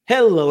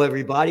Hello,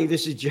 everybody.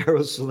 This is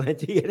Gerald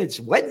Salenti, and it's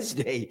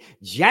Wednesday,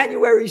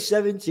 January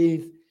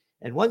 17th.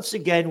 And once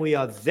again, we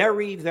are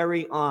very,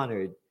 very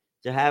honored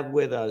to have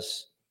with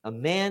us a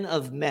man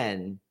of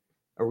men,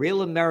 a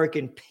real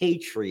American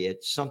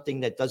patriot, something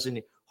that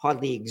doesn't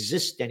hardly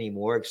exist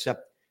anymore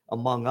except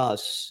among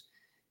us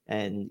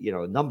and,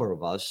 a number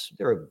of us.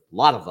 There are a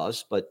lot of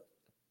us, but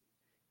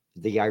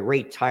the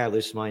irate,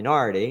 tireless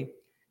minority,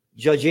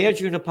 Judge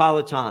Andrew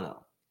Napolitano.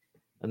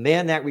 A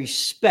man that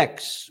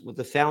respects what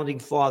the founding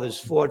fathers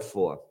fought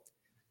for,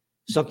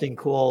 something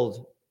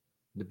called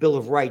the Bill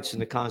of Rights in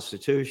the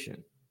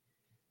Constitution.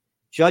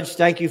 Judge,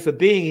 thank you for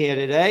being here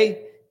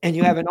today. And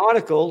you have an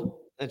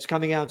article that's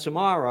coming out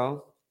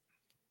tomorrow.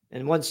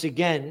 And once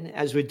again,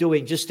 as we're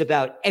doing just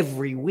about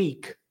every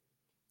week,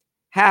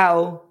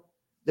 how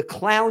the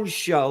clown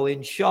show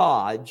in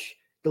charge,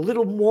 the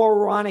little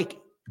moronic,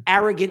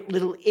 arrogant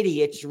little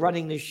idiots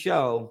running the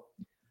show,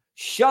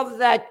 shove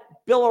that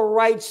Bill of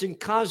Rights and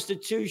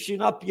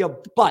Constitution up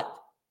your butt.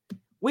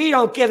 We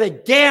don't give a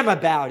damn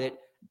about it.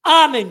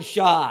 I'm in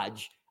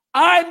charge.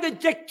 I'm the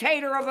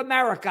dictator of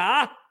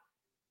America.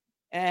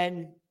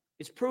 And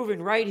it's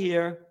proven right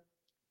here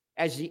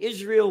as the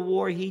Israel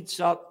war heats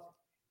up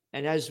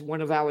and as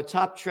one of our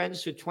top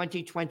trends for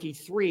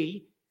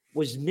 2023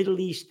 was Middle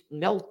East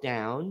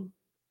meltdown,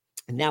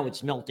 and now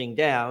it's melting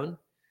down.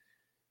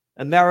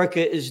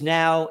 America is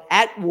now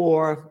at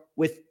war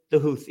with the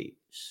Houthis.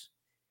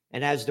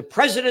 And as the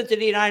president of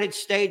the United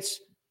States,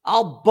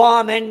 I'll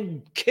bomb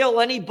and kill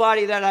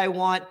anybody that I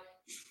want.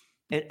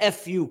 And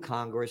F you,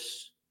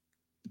 Congress.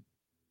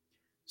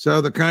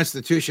 So the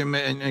Constitution,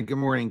 and good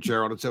morning,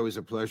 Gerald. It's always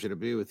a pleasure to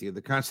be with you.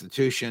 The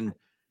Constitution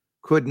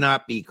could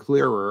not be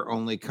clearer.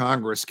 Only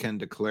Congress can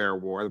declare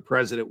war. The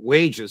president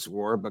wages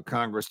war, but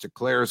Congress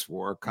declares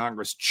war.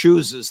 Congress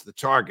chooses the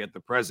target. The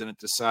president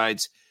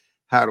decides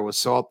how to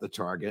assault the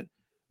target.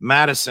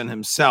 Madison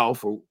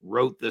himself, who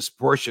wrote this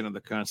portion of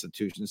the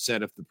Constitution,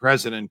 said if the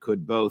president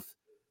could both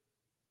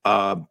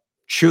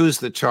choose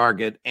the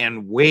target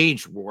and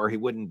wage war, he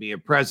wouldn't be a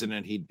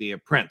president, he'd be a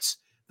prince.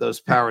 Those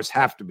powers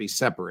have to be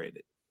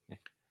separated.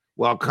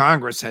 Well,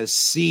 Congress has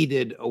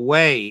ceded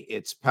away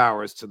its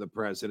powers to the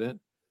president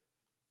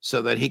so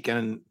that he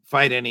can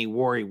fight any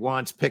war he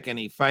wants, pick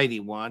any fight he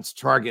wants,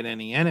 target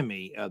any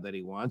enemy that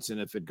he wants. And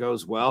if it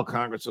goes well,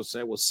 Congress will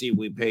say, well, see,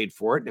 we paid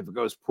for it. And if it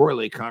goes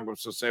poorly,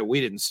 Congress will say, we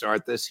didn't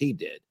start this, he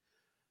did.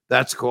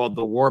 That's called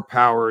the War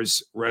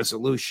Powers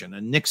Resolution,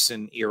 a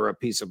Nixon-era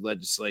piece of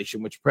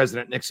legislation, which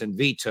President Nixon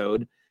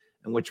vetoed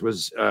and which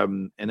was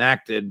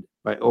enacted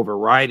by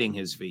overriding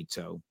his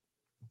veto.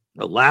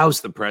 Allows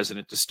the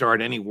president to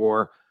start any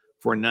war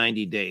for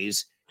 90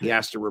 days. He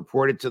has to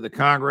report it to the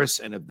Congress,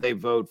 and if they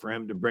vote for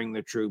him to bring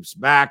the troops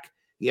back,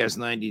 he has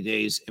 90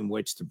 days in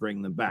which to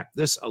bring them back.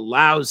 This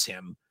allows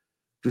him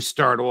to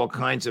start all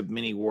kinds of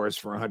mini wars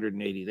for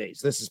 180 days.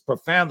 This is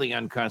profoundly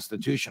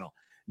unconstitutional.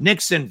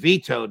 Nixon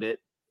vetoed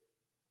it,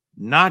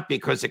 not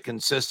because it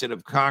consisted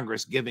of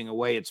Congress giving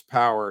away its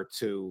power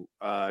to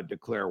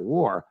declare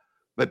war,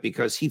 but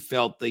because he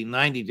felt the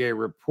 90-day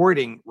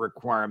reporting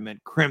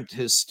requirement crimped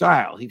his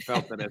style. He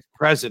felt that as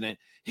president,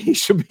 he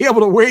should be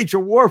able to wage a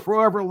war for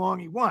however long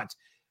he wants.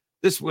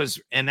 This was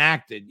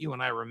enacted, you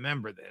and I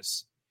remember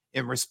this,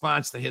 in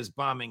response to his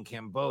bombing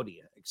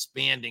Cambodia,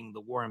 expanding the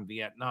war in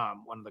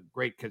Vietnam, one of the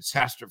great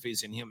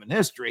catastrophes in human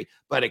history,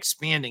 but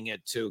expanding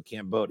it to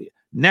Cambodia.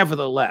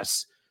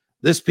 Nevertheless,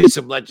 this piece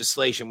of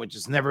legislation, which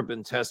has never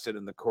been tested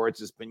in the courts,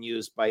 has been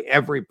used by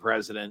every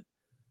president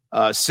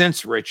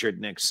since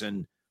Richard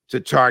Nixon to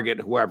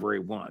target whoever he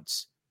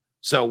wants.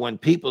 So when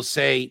people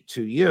say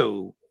to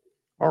you,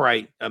 all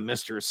right,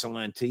 Mr.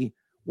 Salenti,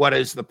 what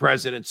is the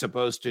president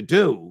supposed to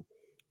do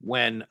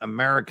when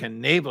American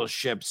naval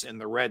ships in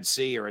the Red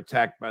Sea are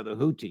attacked by the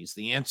Houthis?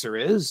 The answer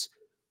is,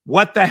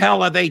 what the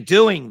hell are they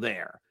doing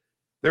there?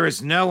 There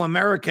is no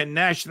American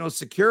national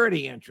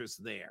security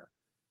interest there.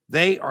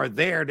 They are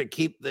there to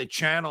keep the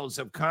channels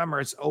of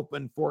commerce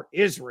open for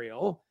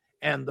Israel,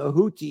 and the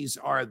Houthis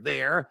are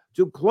there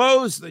to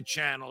close the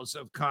channels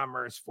of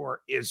commerce for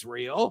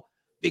Israel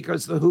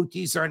because the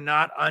Houthis are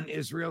not on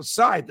Israel's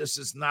side. This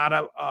is not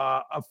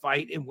a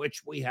fight in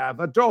which we have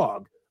a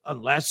dog,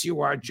 unless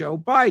you are Joe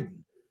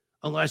Biden,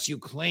 unless you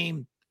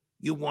claim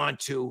you want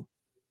to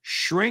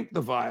shrink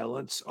the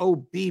violence. Oh,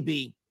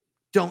 Bibi,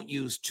 don't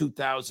use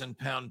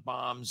 2,000-pound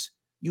bombs.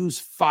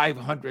 Use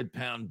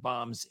 500-pound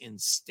bombs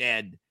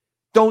instead.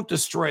 Don't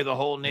destroy the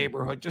whole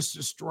neighborhood. Just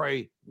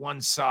destroy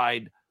one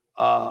side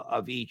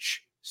of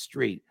each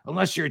street.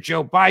 Unless you're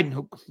Joe Biden,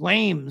 who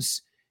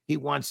claims he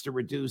wants to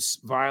reduce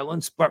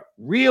violence, but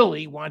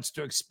really wants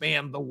to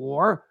expand the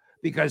war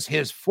because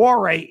his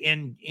foray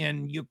in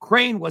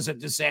Ukraine was a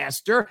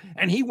disaster,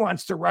 and he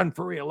wants to run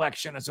for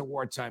re-election as a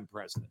wartime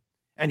president.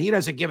 And he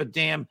doesn't give a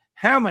damn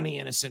how many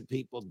innocent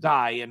people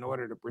die in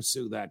order to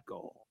pursue that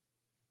goal.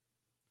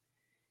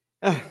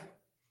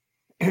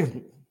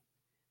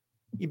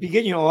 You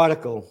begin your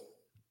article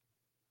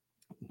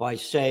by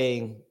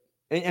saying,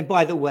 and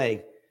by the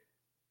way,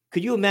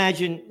 could you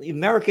imagine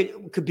America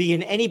could be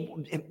in any,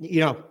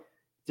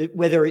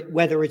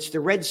 whether it's the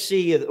Red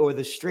Sea or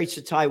the Straits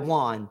of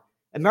Taiwan,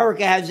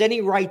 America has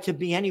any right to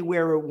be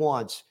anywhere it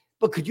wants.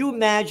 But could you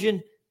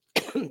imagine,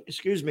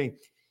 excuse me,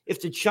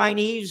 if the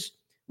Chinese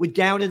were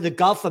down in the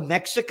Gulf of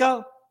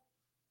Mexico?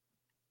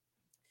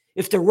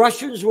 If the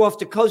Russians were off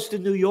the coast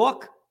of New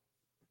York?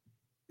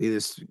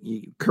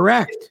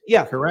 Correct.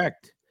 Yeah.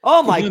 Correct.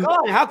 Oh, my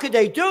God. How could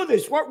they do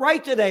this? What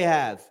right do they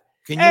have?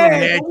 Can you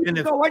imagine we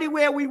can go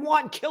anywhere we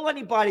want and kill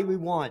anybody we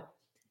want.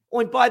 Oh,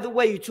 and by the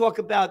way, you talk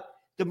about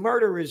the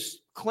murderous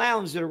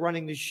clowns that are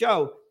running the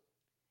show.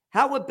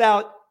 How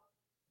about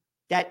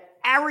that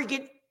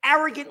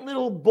arrogant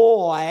little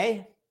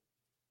boy,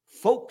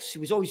 folks? He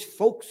was always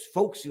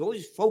folks. He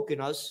always folking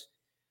us.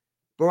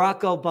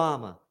 Barack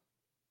Obama,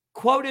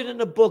 quoted in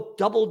the book,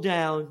 Double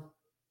Down,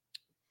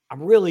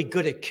 I'm really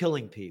good at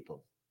killing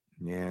people.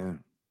 Yeah.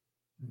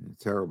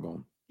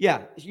 Terrible.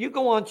 Yeah. You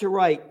go on to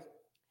write,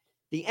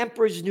 the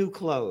emperor's new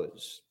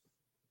clothes.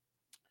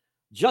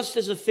 Just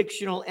as a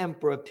fictional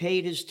emperor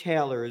paid his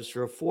tailors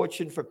for a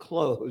fortune for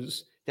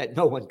clothes that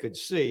no one could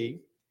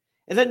see,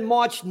 and then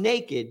marched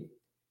naked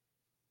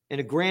in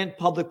a grand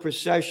public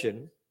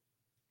procession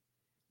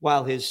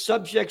while his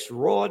subjects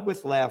roared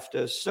with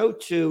laughter, so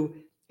too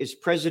is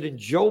President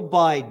Joe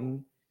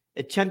Biden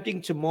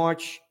attempting to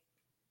march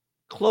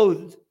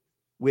clothed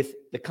with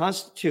the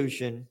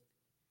Constitution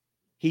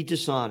he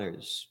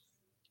dishonors.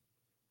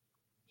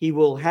 He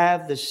will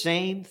have the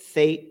same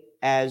fate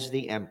as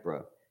the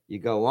emperor. You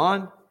go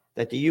on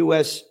that the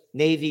U.S.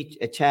 Navy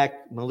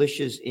attacked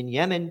militias in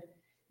Yemen.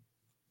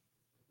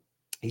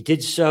 He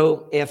did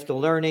so after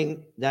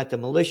learning that the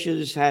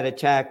militias had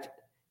attacked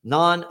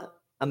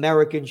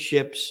non-American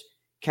ships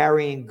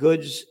carrying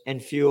goods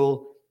and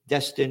fuel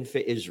destined for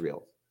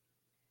Israel.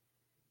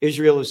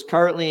 Israel is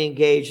currently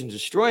engaged in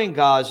destroying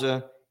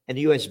Gaza, and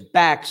the U.S.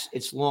 backs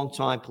its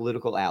longtime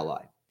political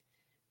ally.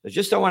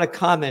 So I want to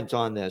comment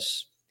on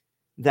this,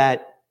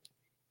 that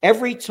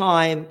every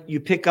time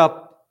you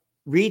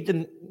read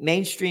the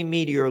mainstream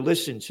media or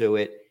listen to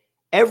it,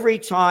 every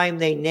time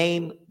they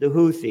name the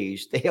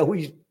Houthis, they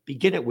always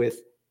begin it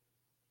with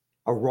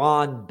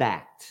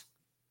Iran-backed.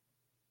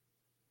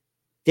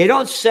 They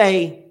don't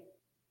say,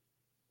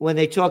 when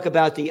they talk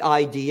about the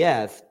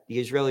IDF, the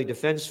Israeli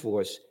Defense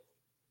Force,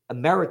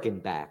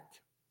 American-backed.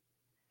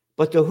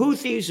 But the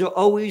Houthis are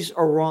always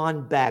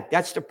Iran-backed.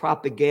 That's the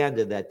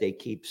propaganda that they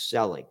keep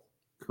selling.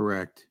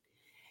 Correct.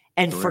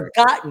 And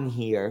forgotten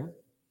here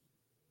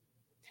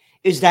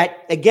is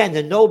that, again,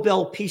 the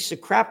Nobel Peace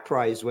of Crap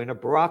Prize winner,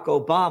 Barack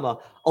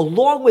Obama,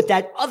 along with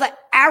that other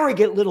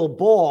arrogant little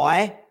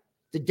boy,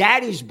 the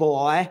daddy's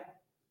boy,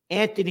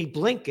 Anthony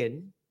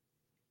Blinken,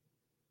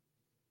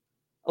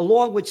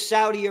 along with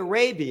Saudi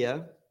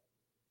Arabia,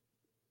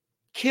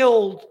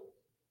 killed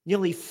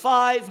nearly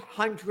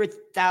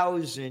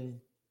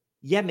 500,000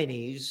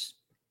 Yemenis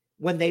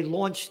when they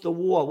launched the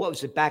war. What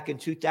was it, back in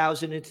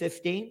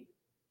 2015?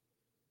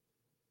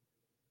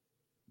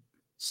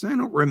 So I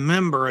don't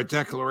remember a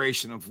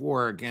declaration of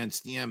war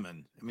against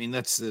Yemen. I mean,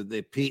 that's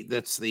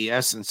the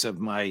essence of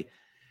my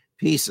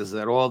piece, is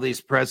that all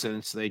these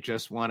presidents, they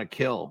just want to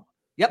kill.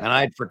 Yep. And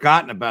I'd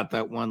forgotten about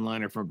that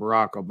one-liner from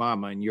Barack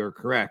Obama, and you're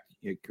correct.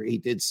 He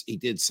did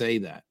say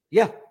that.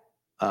 Yeah.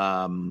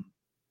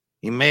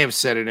 He may have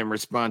said it in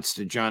response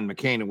to John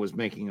McCain, who was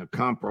making a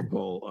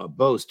comparable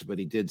boast, but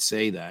he did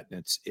say that.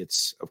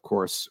 It's of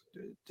course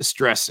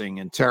distressing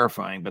and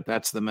terrifying, but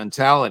that's the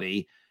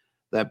mentality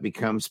that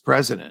becomes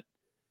president.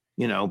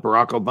 You know,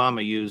 Barack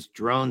Obama used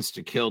drones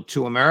to kill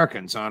 2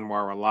 Americans,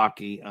 Anwar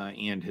al-Awlaki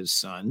and his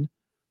son.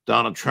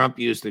 Donald Trump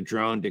used a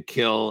drone to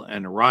kill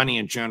an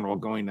Iranian general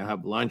going to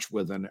have lunch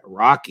with an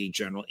Iraqi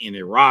general in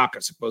Iraq,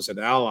 a supposed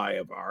ally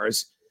of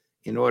ours,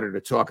 in order to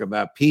talk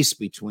about peace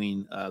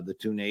between the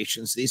two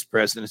nations. These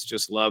presidents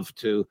just love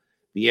to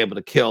be able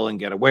to kill and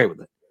get away with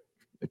it.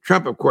 But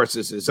Trump, of course,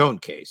 is his own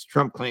case.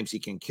 Trump claims he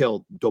can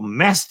kill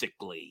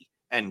domestically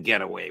and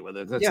get away with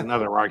it. That's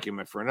another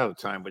argument for another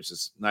time, which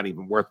is not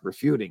even worth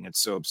refuting.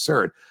 It's so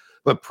absurd.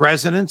 But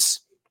presidents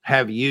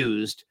have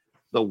used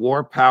the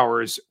War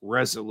Powers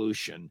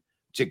Resolution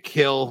to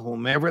kill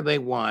whomever they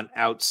want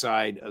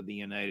outside of the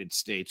United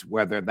States,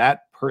 whether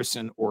that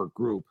person or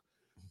group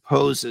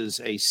poses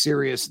a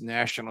serious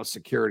national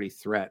security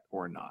threat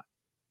or not.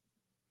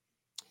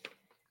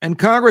 And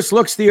Congress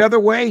looks the other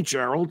way,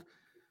 Gerald.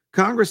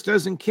 Congress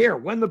doesn't care.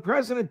 When the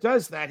president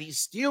does that, he's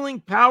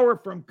stealing power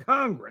from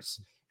Congress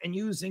and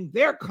using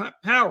their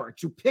power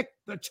to pick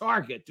the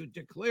target, to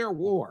declare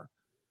war.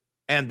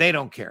 And they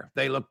don't care.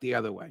 They look the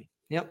other way.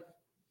 Yep.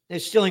 They're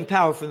stealing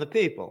power from the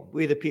people.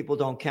 We, the people,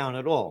 don't count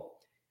at all.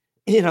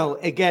 You know,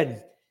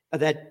 again,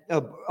 that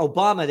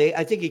Obama,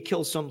 I think he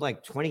killed some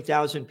like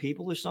 20,000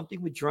 people or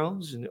something with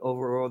drones and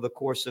over the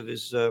course of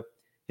his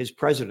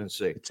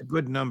presidency. It's a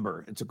good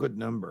number. It's a good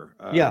number.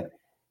 Yeah.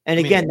 And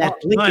again, that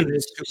Blinken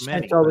was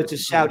sent over to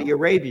Saudi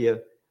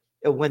Arabia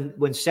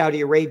when Saudi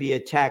Arabia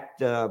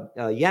attacked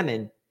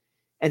Yemen,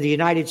 and the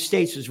United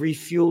States was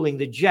refueling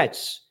the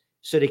jets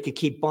so they could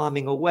keep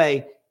bombing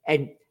away.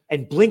 And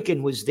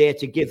Blinken was there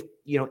to give,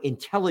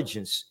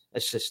 intelligence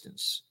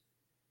assistance.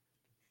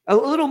 A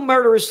little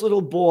murderous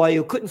little boy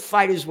who couldn't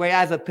fight his way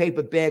out of a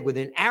paper bag with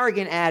an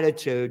arrogant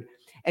attitude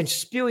and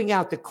spewing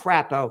out the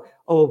crap.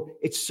 Oh,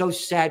 it's so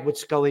sad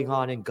what's going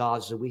on in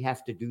Gaza. We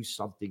have to do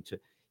something to,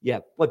 yeah,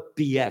 what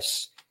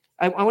BS.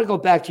 I want to go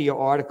back to your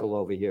article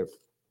over here.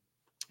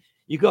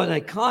 You go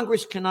that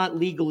Congress cannot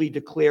legally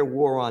declare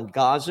war on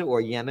Gaza or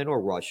Yemen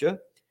or Russia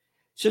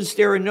since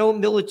there are no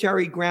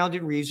military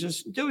grounded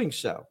reasons for doing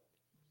so.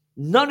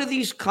 None of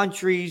these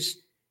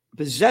countries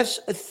possess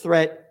a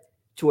threat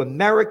to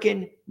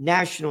American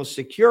national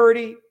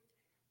security,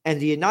 and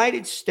the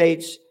United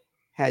States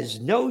has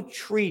no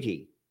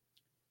treaty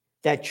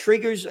that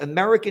triggers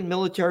American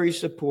military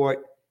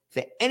support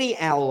for any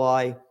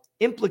ally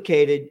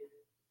implicated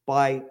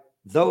by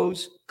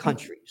those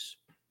countries.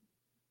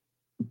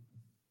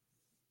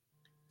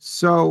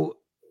 So,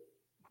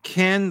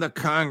 can the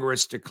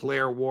Congress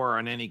declare war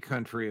on any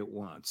country it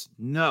wants?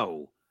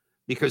 No,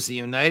 because the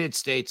United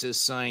States has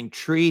signed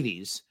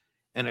treaties,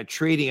 and a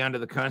treaty under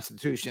the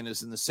Constitution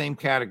is in the same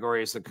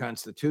category as the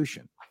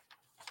Constitution,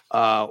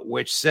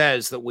 which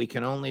says that we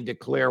can only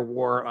declare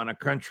war on a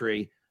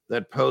country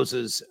that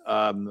poses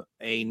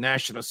a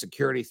national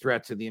security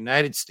threat to the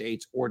United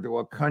States or to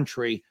a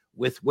country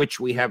with which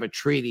we have a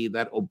treaty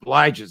that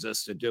obliges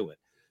us to do it.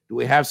 Do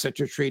we have such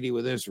a treaty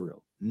with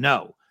Israel?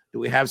 No. Do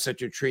we have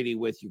such a treaty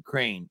with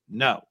Ukraine?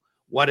 No.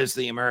 What is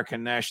the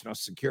American national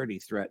security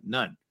threat?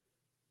 None.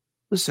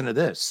 Listen to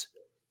this.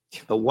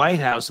 The White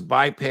House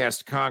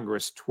bypassed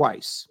Congress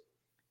twice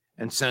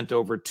and sent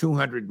over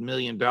 $200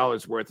 million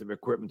worth of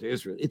equipment to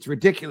Israel. It's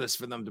ridiculous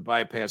for them to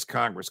bypass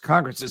Congress.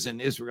 Congress is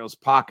in Israel's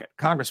pocket.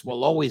 Congress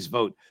will always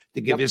vote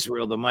to give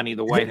Israel the money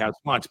the White House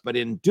wants. But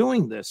in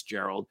doing this,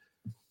 Gerald,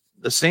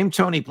 the same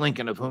Tony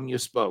Blinken of whom you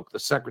spoke, the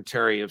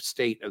Secretary of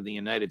State of the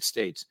United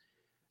States,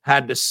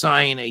 had to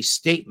sign a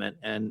statement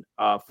and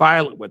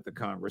file it with the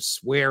Congress,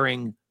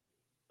 swearing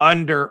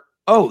under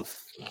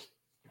oath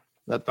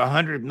that the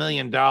 $100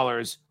 million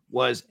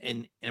was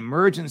an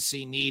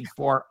emergency need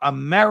for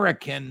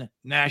American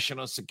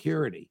national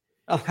security.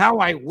 How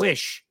I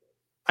wish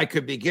I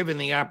could be given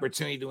the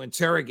opportunity to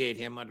interrogate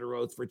him under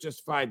oath for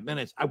just 5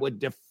 minutes. I would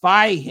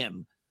defy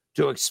him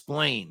to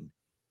explain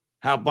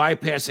how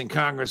bypassing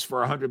Congress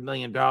for $100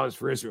 million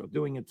for Israel,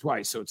 doing it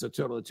twice, so it's a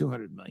total of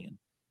 $200 million,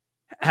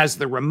 has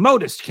the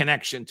remotest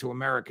connection to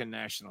American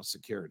national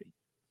security.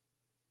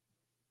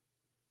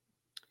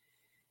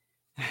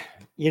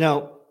 You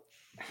know,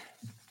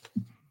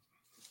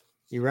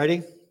 you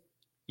ready?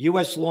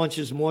 U.S.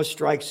 launches more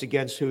strikes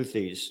against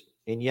Houthis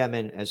in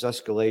Yemen as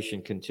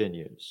escalation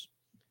continues.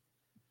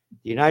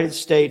 The United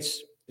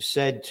States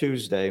said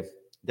Tuesday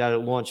that it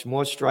launched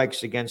more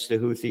strikes against the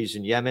Houthis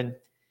in Yemen.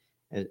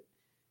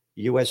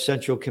 U.S.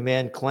 Central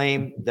Command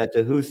claimed that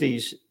the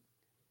Houthis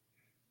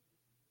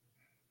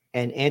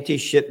and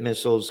anti-ship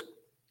missiles,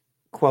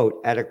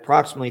 quote, at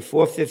approximately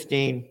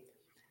 4:15,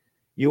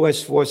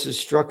 U.S. forces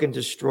struck and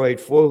destroyed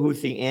 4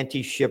 Houthi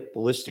anti-ship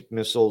ballistic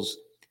missiles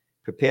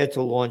prepared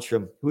to launch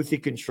from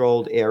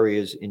Houthi-controlled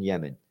areas in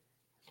Yemen.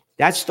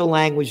 That's the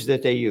language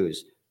that they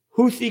use.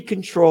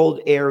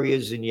 Houthi-controlled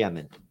areas in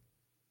Yemen.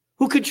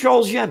 Who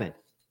controls Yemen?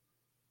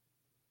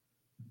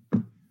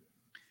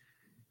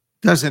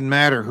 Doesn't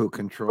matter who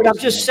controls. But I'm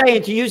just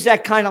saying, to use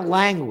that kind of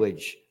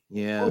language.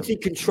 Yeah.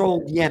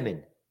 Houthi-controlled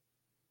Yemen.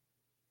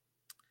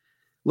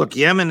 Look,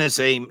 Yemen is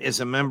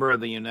a member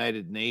of the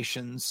United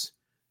Nations.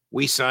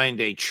 We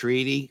signed a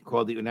treaty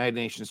called the United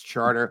Nations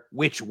Charter,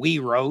 which we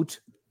wrote,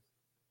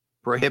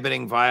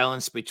 prohibiting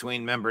violence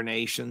between member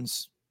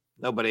nations.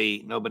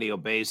 Nobody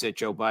obeys it.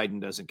 Joe Biden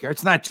doesn't care.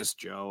 It's not just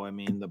Joe. I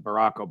mean, the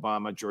Barack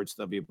Obama, George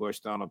W. Bush,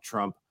 Donald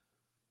Trump,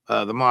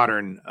 the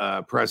modern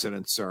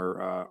presidents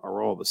are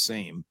all the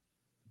same.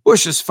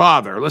 Bush's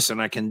father, listen,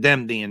 I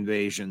condemn the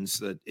invasions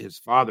that his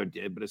father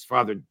did, but his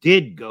father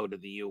did go to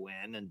the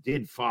UN and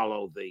did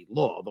follow the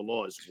law. The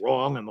law is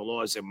wrong and the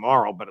law is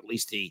immoral, but at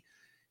least he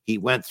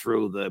went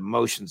through the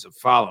motions of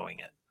following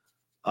it.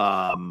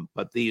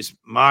 But these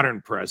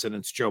modern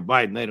presidents, Joe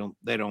Biden,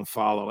 they don't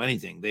follow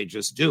anything. They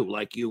just do,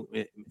 like you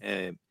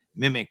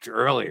mimicked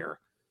earlier.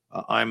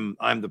 I'm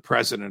the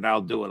president.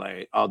 I'll do what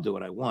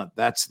I want.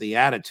 That's the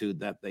attitude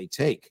that they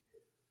take.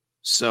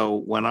 So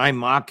when I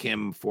mock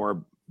him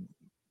for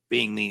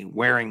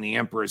wearing the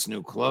emperor's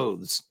new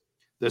clothes,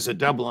 there's a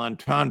double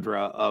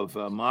entendre of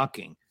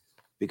mocking,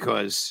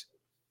 because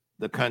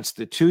the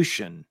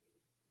Constitution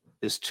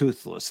is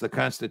toothless. The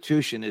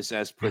Constitution is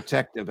as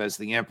protective as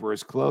the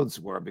emperor's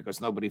clothes were,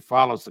 because nobody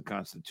follows the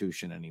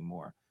Constitution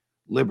anymore.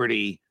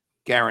 Liberty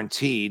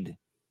guaranteed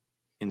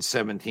in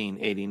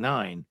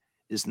 1789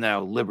 is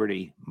now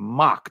liberty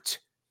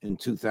mocked in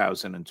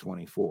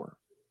 2024.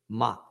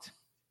 Mocked.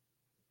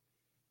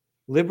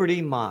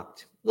 Liberty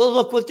mocked. Well,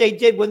 look what they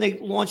did when they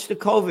launched the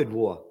COVID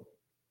war.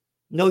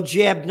 No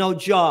jab, no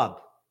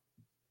job.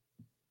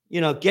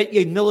 Get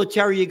your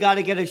military, you got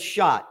to get a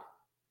shot.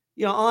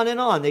 On and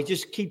on. They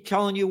just keep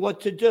telling you what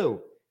to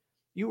do.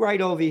 You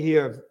write over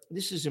here,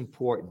 this is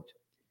important.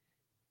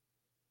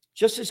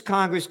 Just as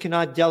Congress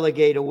cannot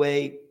delegate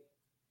away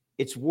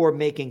its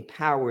war-making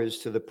powers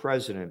to the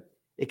president,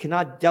 it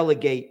cannot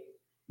delegate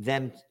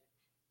them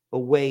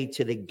away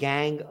to the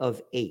Gang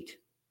of Eight.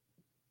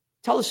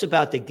 Tell us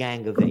about the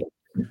Gang of Eight.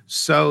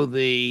 So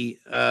the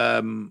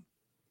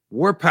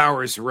War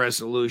Powers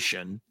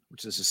Resolution,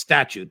 which is a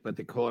statute, but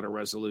they call it a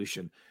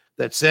resolution,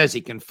 that says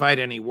he can fight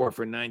any war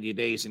for 90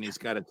 days and he's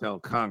got to tell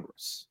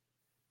Congress.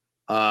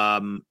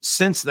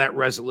 Since that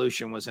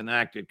resolution was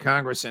enacted,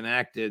 Congress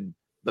enacted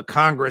the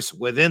Congress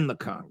within the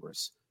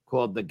Congress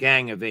called the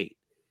Gang of Eight.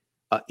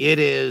 It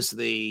is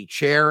the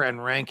chair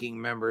and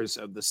ranking members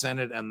of the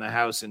Senate and the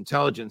House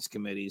Intelligence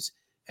Committees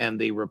and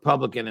the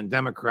Republican and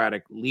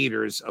Democratic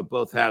leaders of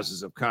both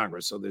houses of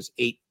Congress. So there's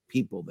 8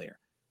 people there.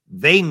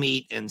 They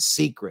meet in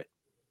secret.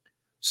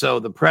 So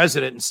the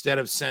president, instead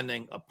of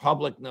sending a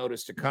public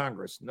notice to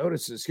Congress,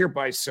 notice is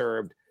hereby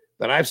served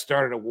that I've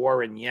started a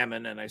war in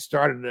Yemen, and I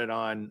started it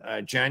on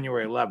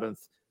January 11th,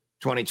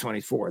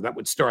 2024. That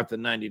would start the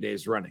 90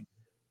 days running.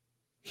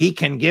 He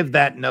can give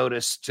that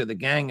notice to the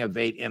Gang of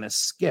Eight in a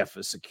SCIF,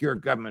 a secure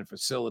government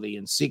facility,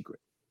 in secret.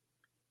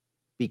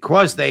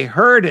 Because they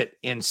heard it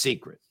in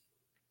secret,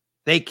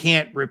 they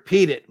can't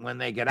repeat it when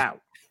they get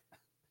out.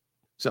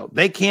 So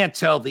they can't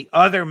tell the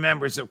other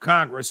members of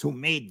Congress who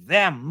made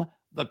them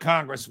the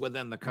Congress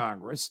within the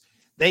Congress.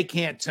 They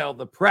can't tell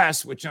the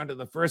press, which under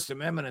the First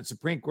Amendment and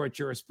Supreme Court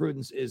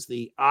jurisprudence is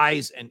the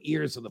eyes and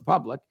ears of the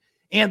public.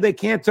 And they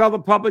can't tell the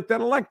public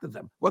that elected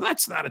them. Well,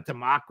 that's not a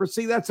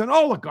democracy. That's an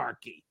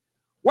oligarchy.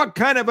 What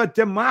kind of a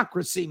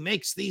democracy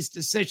makes these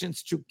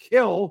decisions to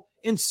kill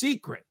in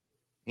secret?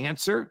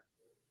 Answer,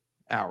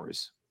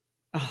 ours.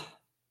 Oh.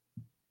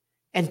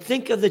 And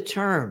think of the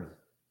term,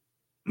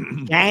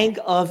 Gang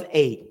of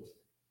Eight.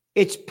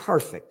 It's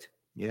perfect.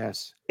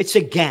 Yes. It's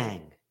a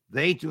gang.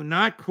 They do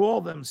not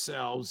call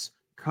themselves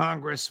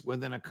Congress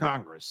within a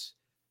Congress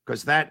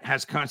because that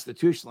has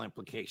constitutional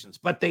implications,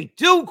 but they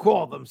do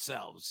call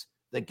themselves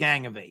the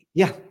Gang of Eight.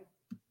 Yeah.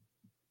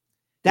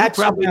 That's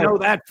you probably know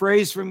that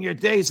phrase from your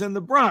days in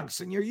the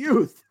Bronx in your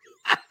youth.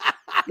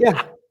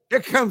 Yeah.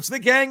 Here comes the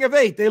Gang of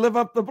Eight. They live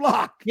up the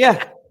block.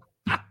 Yeah.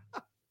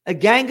 A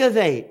Gang of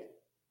Eight.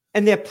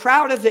 And they're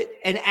proud of it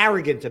and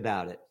arrogant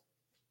about it.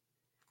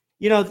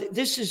 You know,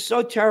 this is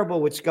so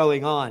terrible what's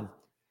going on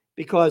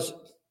because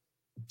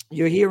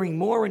you're hearing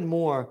more and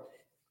more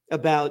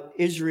about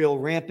Israel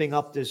ramping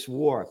up this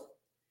war.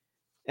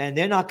 And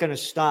they're not going to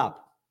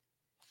stop.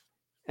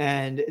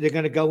 And they're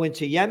going to go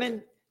into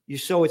Yemen. You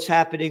saw what's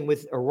happening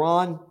with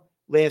Iran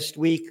last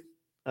week,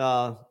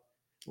 or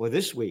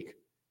this week,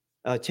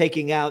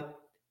 taking out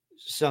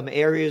some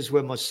areas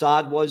where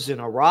Mossad was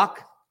in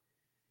Iraq.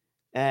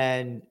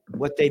 And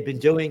what they've been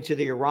doing to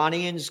the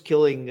Iranians,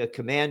 killing a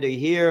commander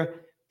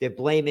here. They're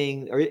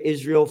blaming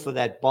Israel for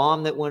that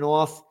bomb that went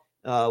off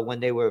when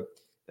they were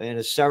in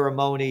a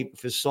ceremony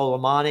for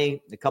Soleimani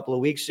a couple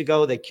of weeks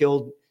ago. They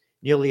killed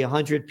nearly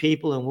 100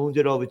 people and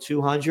wounded over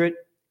 200.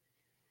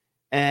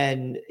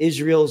 And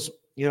Israel's,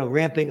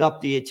 ramping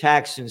up the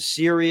attacks in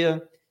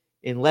Syria,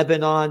 in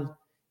Lebanon.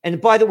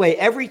 And by the way,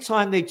 every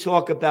time they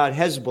talk about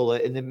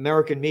Hezbollah in the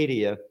American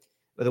media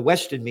or the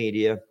Western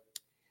media,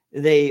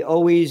 they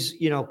always,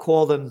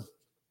 call them,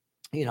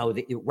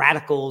 the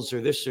radicals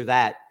or this or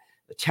that,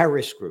 the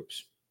terrorist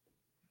groups.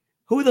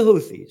 Who are the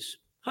Houthis?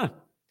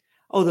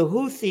 Oh, the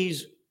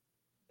Houthis,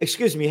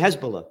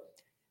 Hezbollah.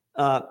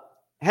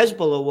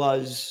 Hezbollah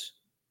was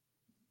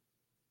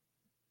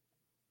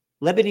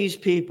Lebanese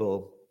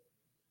people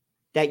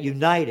that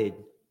united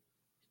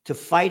to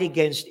fight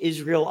against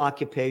Israel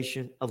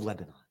occupation of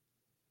Lebanon.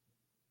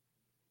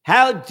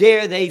 How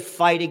dare they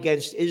fight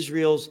against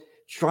Israel's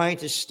trying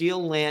to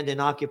steal land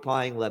and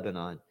occupying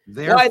Lebanon?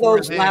 Why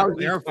those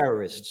lousy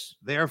terrorists?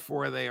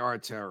 Therefore, they are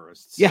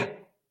terrorists. Yeah.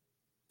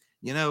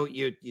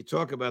 You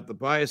talk about the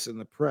bias in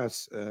the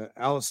press.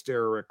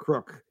 Alistair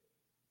Crook,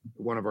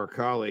 one of our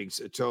colleagues,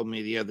 told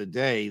me the other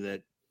day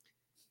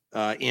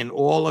that in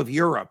all of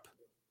Europe,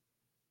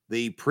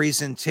 the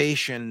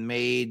presentation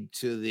made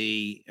to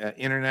the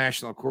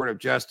International Court of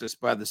Justice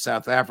by the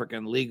South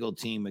African legal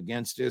team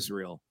against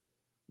Israel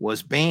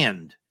was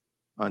banned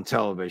on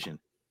television.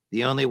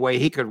 The only way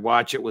he could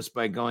watch it was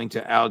by going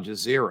to Al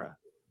Jazeera.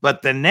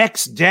 But the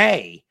next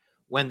day,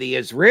 when the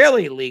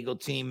Israeli legal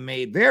team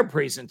made their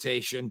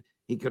presentation,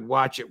 he could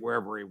watch it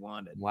wherever he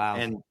wanted. Wow.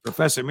 And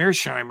Professor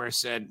Mearsheimer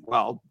said,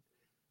 well,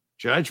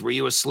 Judge, were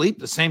you asleep?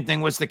 The same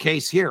thing was the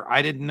case here.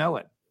 I didn't know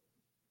it.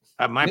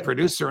 My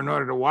producer, in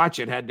order to watch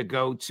it, had to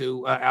go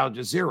to Al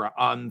Jazeera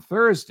on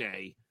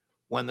Thursday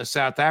when the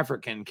South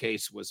African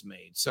case was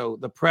made. So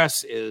the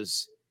press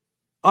is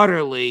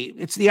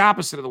it's the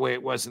opposite of the way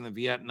it was in the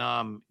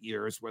Vietnam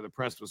years where the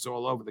press was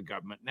all over the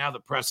government. Now the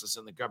press is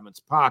in the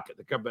government's pocket.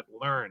 The government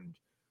learned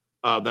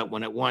that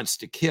when it wants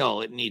to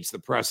kill, it needs the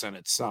press on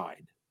its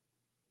side.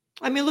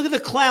 I mean, look at the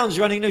clowns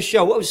running the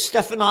show. What was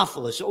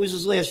Stephanopoulos? What was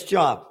his last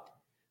job?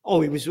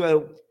 Oh, he was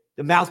the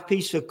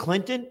mouthpiece of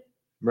Clinton.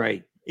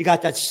 Right. You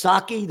got that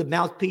Psaki, the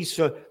mouthpiece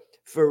for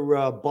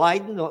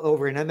Biden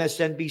over in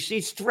MSNBC.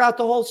 It's throughout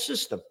the whole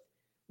system,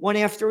 one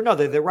after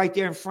another. They're right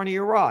there in front of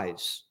your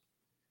eyes.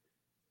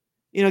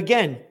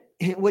 Again,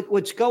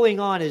 what's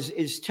going on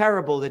is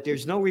terrible that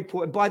there's no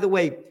report. And by the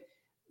way,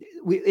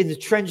 in the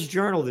Trends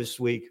Journal this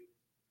week,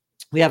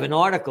 we have an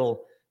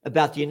article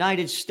about the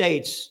United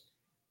States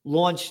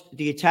launched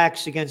the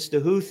attacks against the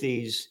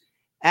Houthis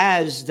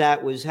as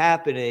that was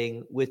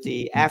happening, with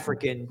the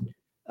African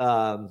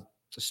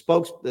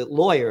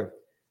lawyer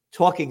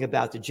talking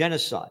about the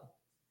genocide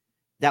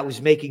that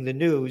was making the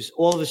news.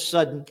 All of a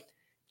sudden,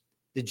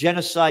 the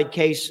genocide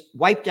case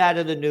wiped out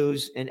of the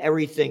news, and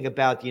everything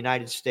about the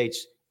United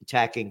States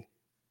attacking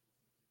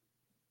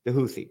the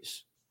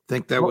Houthis.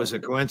 Think that was a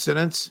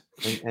coincidence?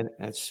 And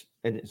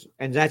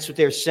that's what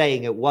they're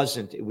saying. It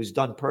wasn't. It was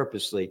done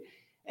purposely.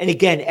 And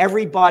again,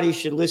 everybody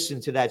should listen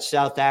to that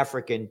South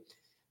African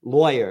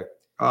lawyer.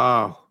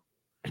 Oh,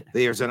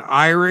 there's an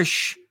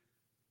Irish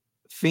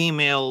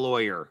female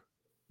lawyer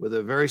with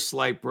a very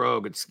slight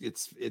brogue.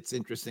 It's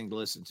interesting to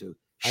listen to.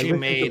 She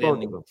made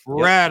an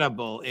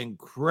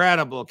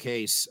incredible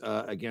case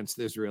against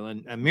Israel.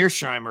 And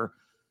Mearsheimer,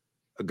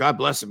 God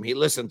bless him, he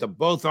listened to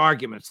both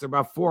arguments. They're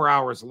about 4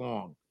 hours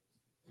long.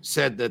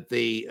 Said that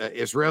the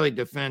Israeli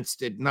defense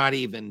did not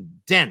even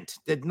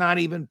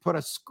put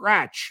a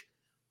scratch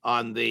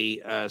on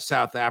the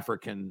South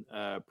African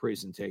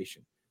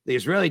presentation. The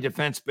Israeli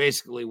defense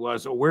basically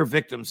was, "Oh, we're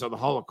victims of the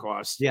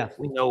Holocaust. Yeah,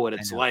 we know what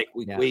it's like.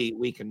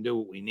 We can do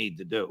what we need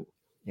to do."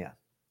 Yeah,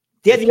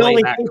 they're the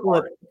only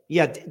people.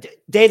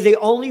 They're the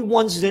only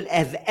ones that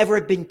have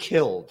ever been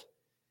killed.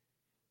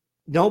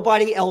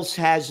 Nobody else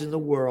has in the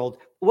world.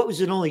 What was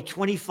it? Only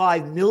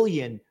 25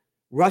 million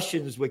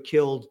Russians were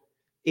killed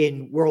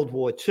in World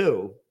War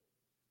II.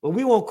 But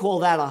we won't call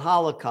that a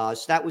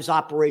Holocaust. That was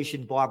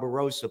Operation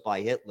Barbarossa by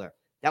Hitler.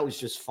 That was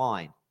just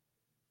fine.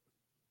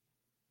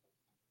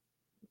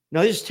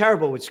 No, this is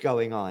terrible what's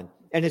going on.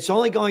 And it's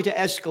only going to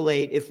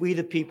escalate if we,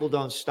 the people,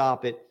 don't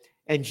stop it.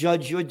 And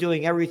Judge, you're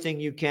doing everything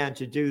you can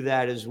to do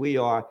that, as we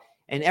are.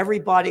 And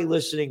everybody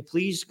listening,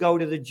 please go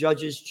to the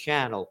Judge's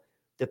channel.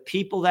 The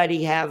people that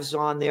he has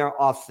on there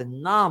are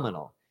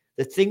phenomenal.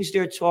 The things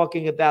they're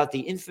talking about, the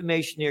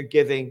information they're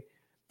giving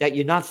that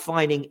you're not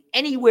finding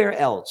anywhere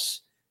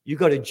else. You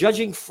go to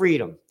Judging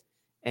Freedom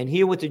and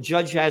hear what the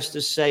judge has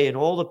to say, and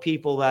all the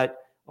people that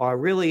are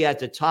really at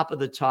the top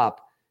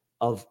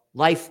of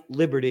life,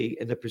 liberty,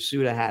 and the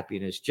pursuit of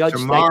happiness. Judge,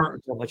 tomorrow,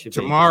 thank you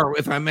so much.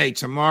 If I may,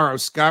 tomorrow,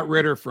 Scott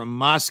Ritter from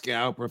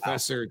Moscow,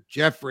 Professor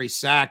Jeffrey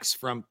Sachs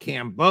from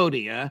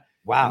Cambodia,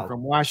 and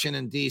from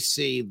Washington,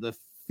 D.C., the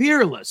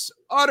fearless,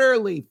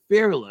 utterly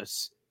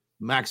fearless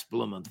Max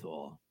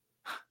Blumenthal.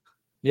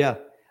 Yeah.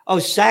 Oh,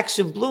 Sachs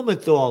and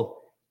Blumenthal.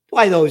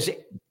 Why, those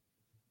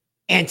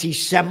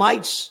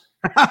anti-Semites?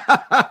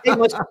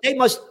 they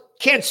must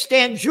can't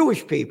stand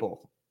Jewish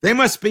people. They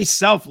must be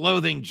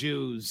self-loathing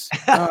Jews.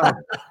 Oh,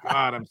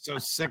 God, I'm so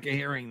sick of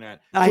hearing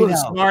that. Two of the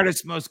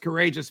smartest, most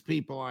courageous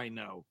people I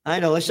know. I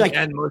know. It's like,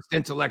 and most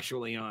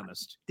intellectually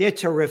honest. They're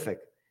terrific.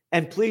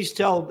 And please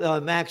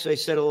tell Max I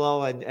said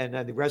hello,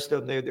 and the rest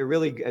of them. They're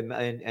really,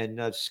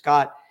 and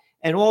Scott.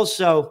 And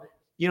also,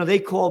 they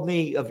called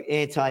me of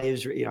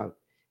anti-Israel.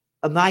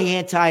 Am I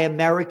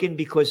anti-American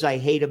because I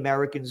hate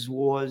Americans'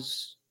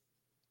 wars?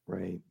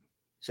 Right.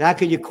 So how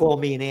could you call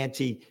me an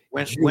anti?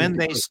 When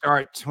they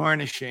start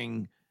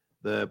tarnishing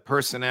the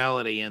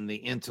personality and the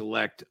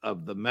intellect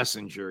of the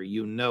messenger,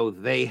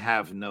 they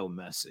have no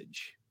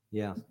message.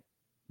 Yeah.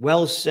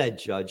 Well said,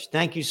 Judge.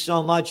 Thank you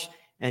so much.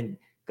 And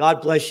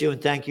God bless you.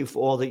 And thank you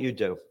for all that you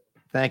do.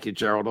 Thank you,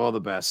 Gerald. All the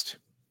best.